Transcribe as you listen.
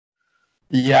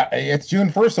Yeah, it's June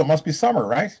 1st, so it must be summer,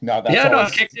 right? No, that's Yeah, no, it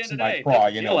always kicked in today. It semi-craw,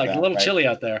 doesn't you feel know like a that, little right? chilly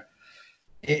out there.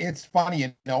 It's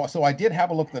funny, so I did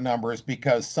have a look at the numbers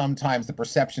because sometimes the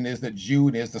perception is that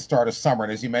June is the start of summer.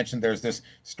 And as you mentioned, there's this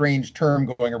strange term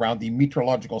going around, the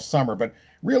meteorological summer. But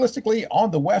realistically, on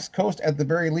the West Coast, at the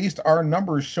very least, our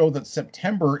numbers show that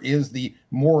September is the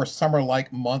more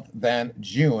summer-like month than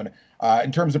June.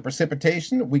 In terms of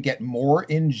precipitation, we get more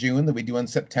in June than we do in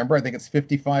September. I think it's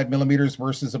 55 millimeters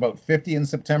versus about 50 in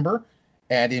September.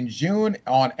 And in June,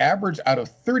 on average, out of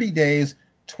 30 days,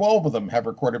 12 of them have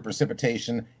recorded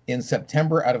precipitation. In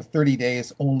September, out of 30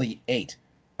 days, only 8.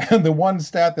 And the one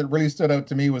stat that really stood out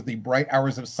to me was the bright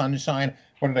hours of sunshine.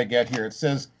 What did I get here? It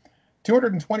says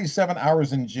 227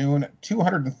 hours in June,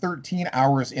 213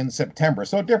 hours in September.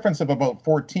 So a difference of about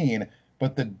 14.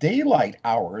 But the daylight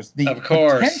hours, the Of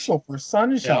course. potential for Yep.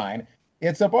 sunshine,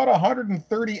 it's about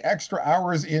 130 extra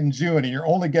hours in June, and you're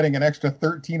only getting an extra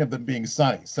 13 of them being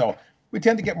sunny. So we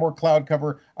tend to get more cloud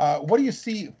cover. What do you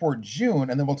see for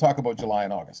June? And then we'll talk about July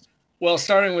and August. Well,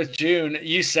 starting with June,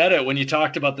 you said it when you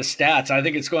talked about the stats. I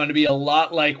think it's going to be a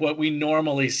lot like what we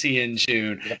normally see in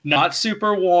June. Yep. Not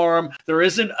super warm. There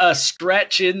isn't a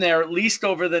stretch in there, at least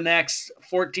over the next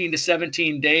 14 to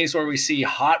 17 days, where we see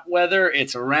hot weather.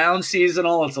 It's around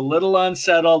seasonal. It's a little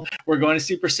unsettled. We're going to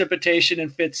see precipitation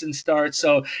in fits and starts.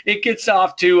 So it gets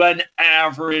off to an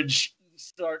average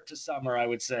start to summer, I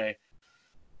would say.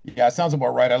 Yeah, it sounds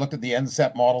about right. I looked at the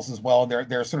NSEP models as well.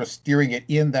 They're sort of steering it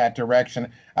in that direction.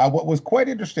 What was quite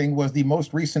interesting was the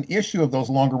most recent issue of those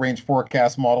longer range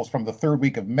forecast models from the third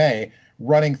week of May,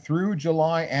 running through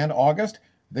July and August.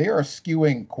 They are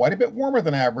skewing quite a bit warmer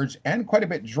than average and quite a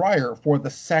bit drier for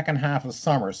the second half of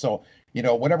summer. So,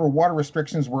 whatever water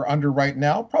restrictions we're under right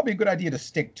now, probably a good idea to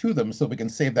stick to them so we can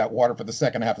save that water for the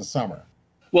second half of summer.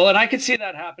 Well, and I could see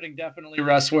that happening definitely,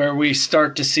 Russ, where we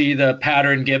start to see the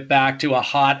pattern get back to a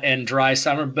hot and dry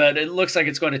summer, but it looks like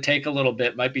it's going to take a little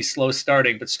bit. Might be slow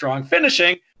starting, but strong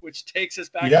finishing, which takes us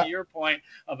back to Yeah, your point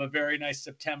of a very nice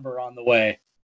September on the way.